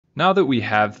Now that we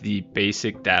have the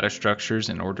basic data structures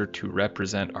in order to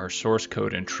represent our source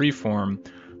code in tree form,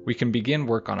 we can begin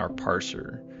work on our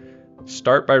parser.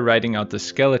 Start by writing out the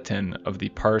skeleton of the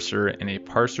parser in a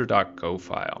parser.go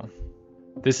file.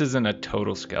 This isn't a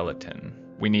total skeleton.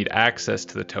 We need access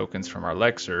to the tokens from our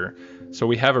lexer, so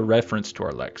we have a reference to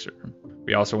our lexer.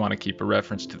 We also want to keep a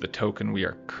reference to the token we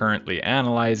are currently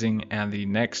analyzing and the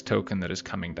next token that is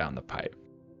coming down the pipe.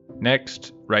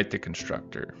 Next, write the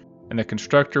constructor. In the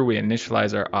constructor, we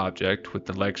initialize our object with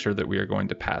the lexer that we are going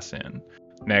to pass in.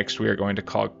 Next, we are going to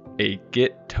call a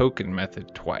getToken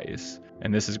method twice,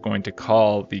 and this is going to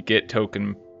call the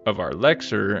getToken of our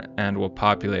lexer and will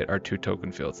populate our two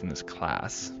token fields in this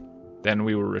class. Then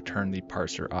we will return the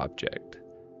parser object.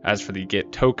 As for the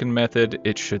getToken method,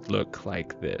 it should look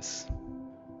like this.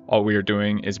 All we are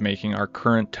doing is making our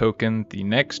current token the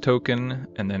next token,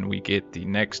 and then we get the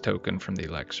next token from the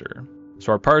lexer.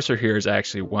 So our parser here is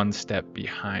actually one step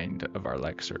behind of our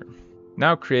lexer.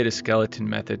 Now create a skeleton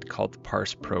method called the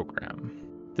parse program.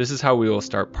 This is how we will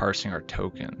start parsing our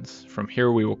tokens. From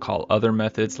here we will call other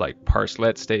methods like parse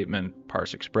let statement,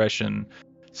 parse expression,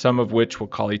 some of which will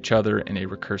call each other in a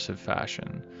recursive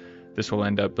fashion. This will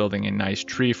end up building a nice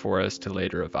tree for us to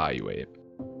later evaluate.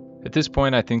 At this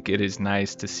point, I think it is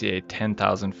nice to see a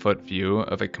 10,000 foot view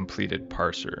of a completed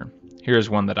parser. Here is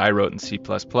one that I wrote in C++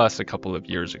 a couple of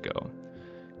years ago.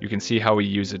 You can see how we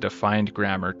use a defined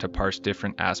grammar to parse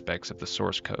different aspects of the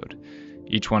source code.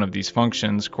 Each one of these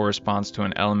functions corresponds to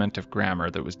an element of grammar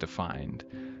that was defined.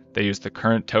 They use the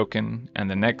current token and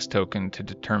the next token to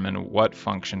determine what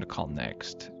function to call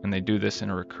next, and they do this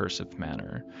in a recursive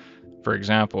manner. For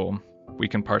example, we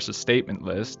can parse a statement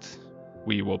list.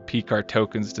 We will peek our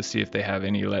tokens to see if they have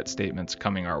any let statements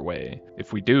coming our way.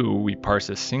 If we do, we parse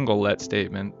a single let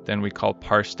statement, then we call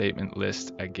parse statement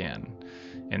list again.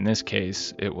 In this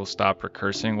case, it will stop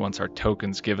recursing once our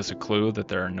tokens give us a clue that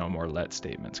there are no more let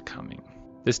statements coming.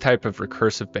 This type of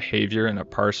recursive behavior in a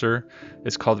parser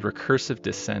is called recursive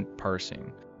descent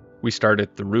parsing. We start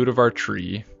at the root of our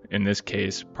tree, in this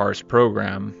case parse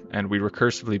program, and we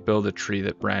recursively build a tree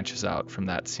that branches out from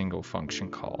that single function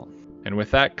call. And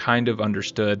with that kind of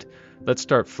understood, let's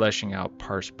start fleshing out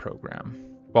parse program.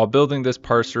 While building this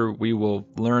parser, we will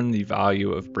learn the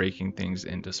value of breaking things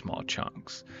into small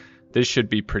chunks. This should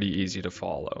be pretty easy to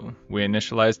follow. We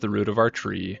initialize the root of our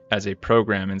tree as a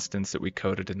program instance that we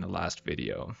coded in the last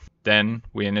video. Then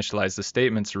we initialize the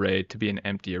statements array to be an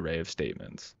empty array of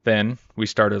statements. Then we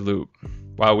start a loop.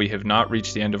 While we have not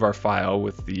reached the end of our file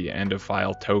with the end of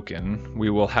file token, we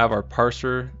will have our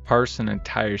parser parse an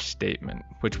entire statement,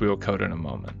 which we will code in a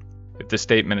moment. If the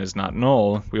statement is not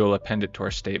null, we will append it to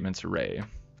our statements array.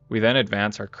 We then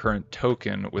advance our current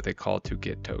token with a call to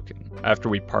getToken. After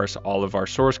we parse all of our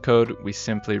source code, we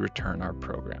simply return our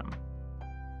program.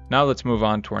 Now let's move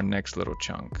on to our next little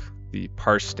chunk, the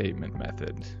parse statement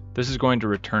method. This is going to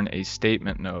return a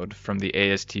statement node from the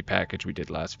AST package we did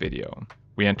last video.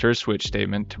 We enter a switch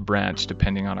statement to branch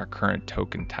depending on our current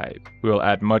token type. We will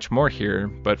add much more here,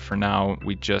 but for now,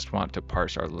 we just want to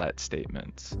parse our let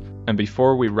statements. And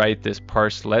before we write this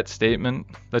parse let statement,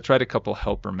 let's write a couple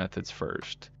helper methods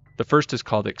first. The first is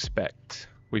called expect.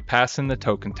 We pass in the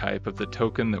token type of the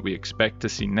token that we expect to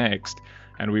see next,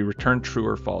 and we return true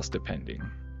or false depending.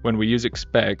 When we use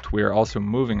expect, we are also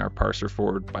moving our parser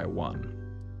forward by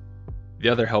 1. The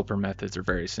other helper methods are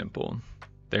very simple.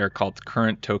 They are called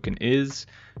current token is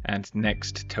and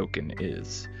next token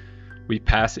is. We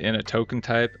pass in a token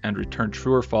type and return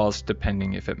true or false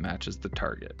depending if it matches the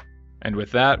target. And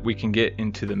with that, we can get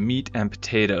into the meat and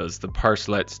potatoes, the parse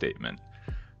let statement.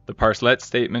 The parse let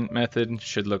statement method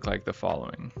should look like the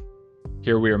following.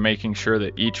 Here we are making sure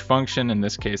that each function, in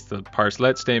this case the parse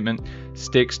let statement,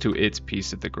 sticks to its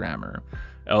piece of the grammar.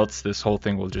 Else this whole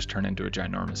thing will just turn into a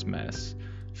ginormous mess.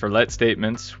 For let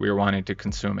statements, we are wanting to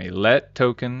consume a let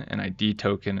token, an ID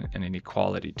token, and an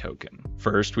equality token.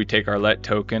 First, we take our let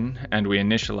token and we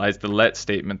initialize the let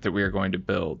statement that we are going to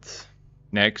build.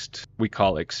 Next, we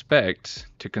call expect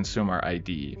to consume our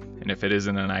ID, and if it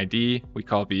isn't an ID, we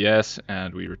call BS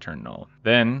and we return null.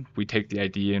 Then we take the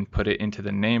ID and put it into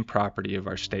the name property of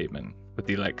our statement, with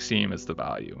the lexeme as the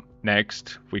value.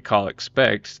 Next, we call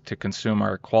expect to consume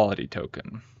our equality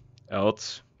token.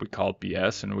 Else, we call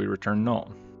BS and we return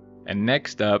null. And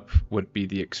next up would be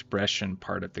the expression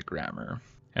part of the grammar.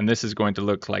 And this is going to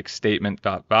look like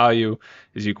statement.value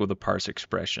is equal to parse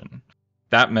expression.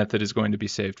 That method is going to be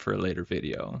saved for a later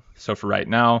video. So for right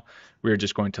now, we are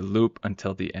just going to loop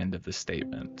until the end of the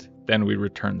statement. Then we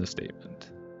return the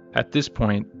statement. At this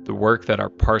point, the work that our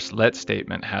parse let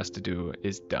statement has to do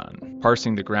is done.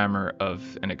 Parsing the grammar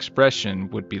of an expression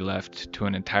would be left to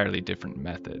an entirely different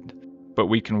method. but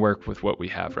we can work with what we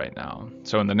have right now.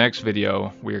 So in the next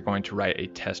video, we are going to write a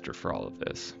tester for all of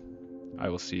this. I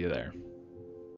will see you there.